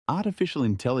artificial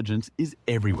intelligence is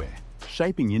everywhere,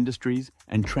 shaping industries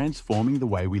and transforming the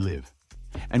way we live.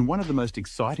 And one of the most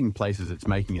exciting places it's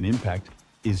making an impact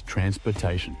is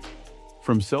transportation.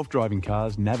 From self-driving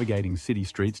cars navigating city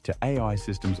streets to AI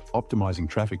systems optimizing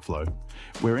traffic flow,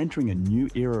 we're entering a new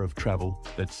era of travel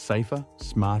that's safer,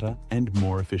 smarter, and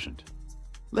more efficient.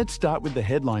 Let's start with the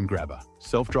headline grabber,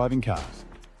 self-driving cars.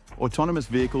 Autonomous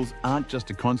vehicles aren't just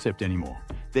a concept anymore.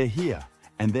 They're here,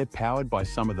 and they're powered by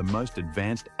some of the most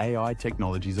advanced AI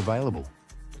technologies available.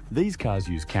 These cars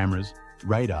use cameras,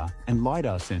 radar, and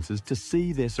LiDAR sensors to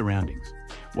see their surroundings,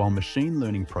 while machine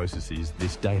learning processes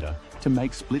this data to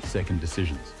make split-second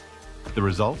decisions. The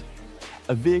result?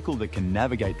 A vehicle that can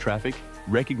navigate traffic,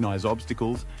 recognize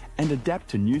obstacles, and adapt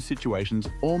to new situations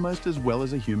almost as well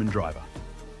as a human driver.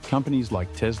 Companies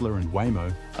like Tesla and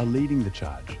Waymo are leading the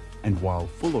charge, and while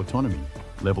full autonomy,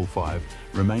 Level 5,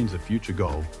 remains a future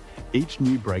goal, each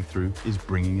new breakthrough is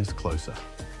bringing us closer.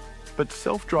 But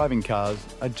self-driving cars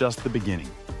are just the beginning.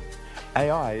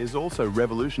 AI is also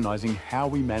revolutionizing how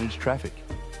we manage traffic.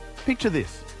 Picture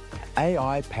this: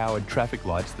 AI-powered traffic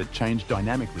lights that change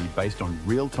dynamically based on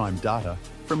real-time data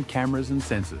from cameras and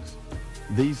sensors.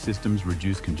 These systems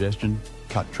reduce congestion,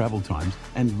 cut travel times,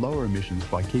 and lower emissions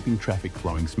by keeping traffic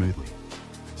flowing smoothly.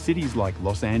 Cities like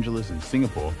Los Angeles and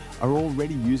Singapore are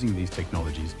already using these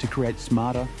technologies to create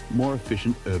smarter, more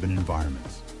efficient urban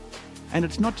environments. And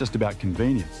it's not just about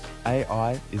convenience.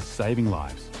 AI is saving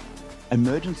lives.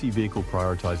 Emergency vehicle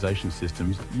prioritization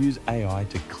systems use AI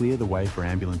to clear the way for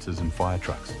ambulances and fire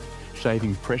trucks,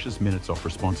 shaving precious minutes off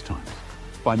response times.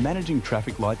 By managing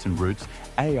traffic lights and routes,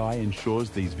 AI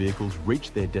ensures these vehicles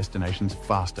reach their destinations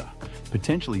faster,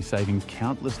 potentially saving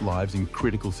countless lives in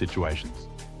critical situations.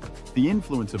 The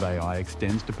influence of AI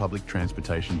extends to public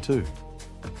transportation too.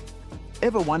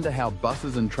 Ever wonder how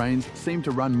buses and trains seem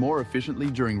to run more efficiently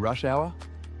during rush hour?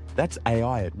 That's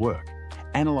AI at work,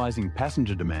 analyzing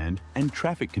passenger demand and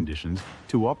traffic conditions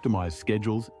to optimize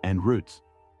schedules and routes.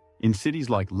 In cities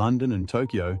like London and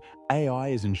Tokyo, AI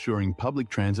is ensuring public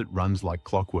transit runs like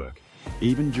clockwork,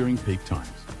 even during peak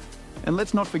times. And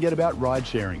let's not forget about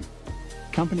ride-sharing.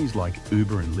 Companies like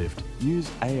Uber and Lyft use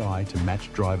AI to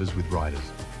match drivers with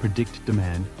riders, predict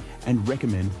demand, and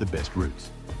recommend the best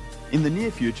routes. In the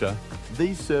near future,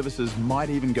 these services might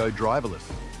even go driverless,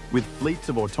 with fleets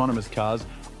of autonomous cars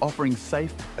offering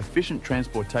safe, efficient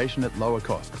transportation at lower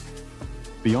costs.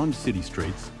 Beyond city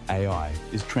streets, AI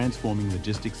is transforming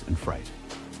logistics and freight.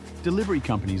 Delivery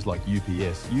companies like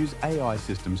UPS use AI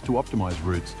systems to optimize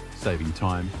routes, saving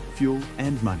time, fuel,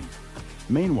 and money.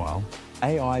 Meanwhile,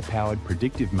 AI-powered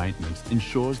predictive maintenance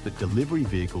ensures that delivery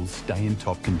vehicles stay in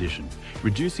top condition,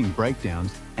 reducing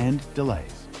breakdowns and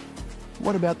delays.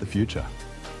 What about the future?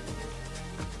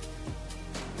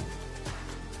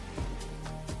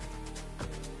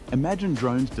 Imagine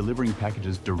drones delivering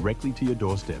packages directly to your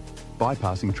doorstep,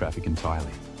 bypassing traffic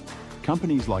entirely.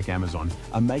 Companies like Amazon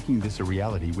are making this a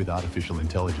reality with artificial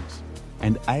intelligence.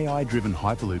 And AI-driven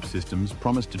Hyperloop systems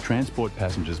promise to transport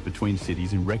passengers between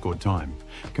cities in record time,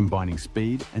 combining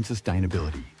speed and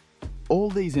sustainability. All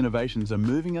these innovations are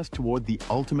moving us toward the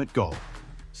ultimate goal: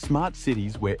 smart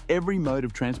cities where every mode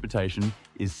of transportation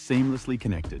is seamlessly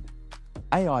connected.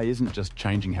 AI isn't just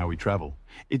changing how we travel,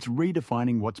 it's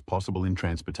redefining what's possible in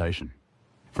transportation.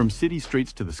 From city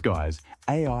streets to the skies,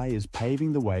 AI is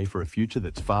paving the way for a future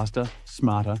that's faster,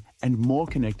 smarter, and more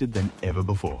connected than ever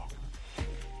before.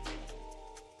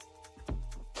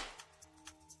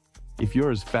 If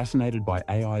you're as fascinated by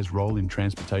AI's role in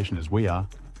transportation as we are,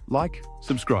 like,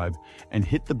 subscribe, and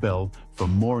hit the bell for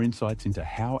more insights into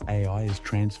how AI is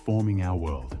transforming our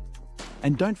world.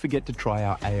 And don't forget to try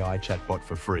our AI chatbot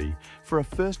for free for a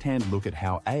first-hand look at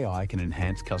how AI can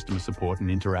enhance customer support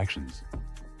and interactions.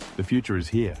 The future is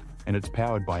here, and it's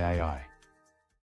powered by AI.